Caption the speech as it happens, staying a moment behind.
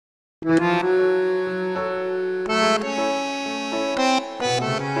Look at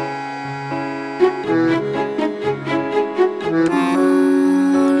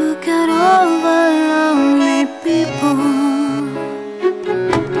all the lonely people.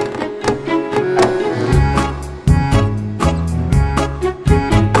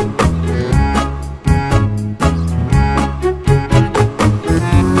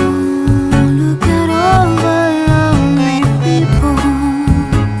 Look at all the lonely people.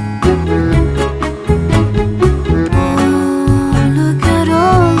 Look at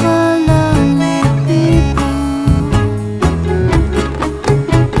all the lonely people.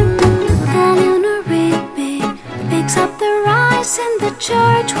 ELEANOR RIGBY picks up the rice in the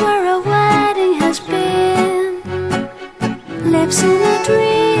church where a wedding has been. Lives in a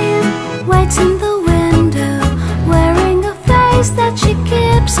dream, waits in the window, wearing a face that she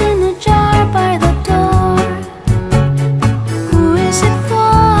keeps in a jar by the door. Who is it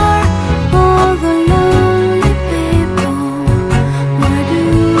for? All the lonely people. Where do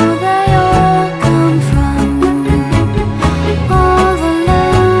they all come from? All the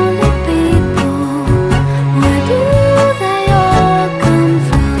lonely people. Where do they all come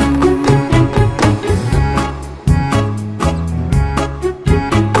from?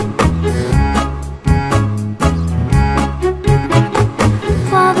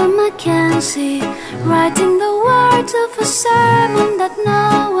 Father Mackenzie, writing the words of a sermon that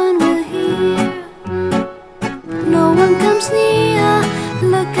no one will hear. No one comes near,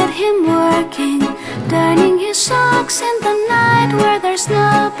 look at him working, darning his socks in the night where there's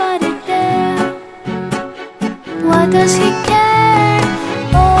nobody there. What does he care?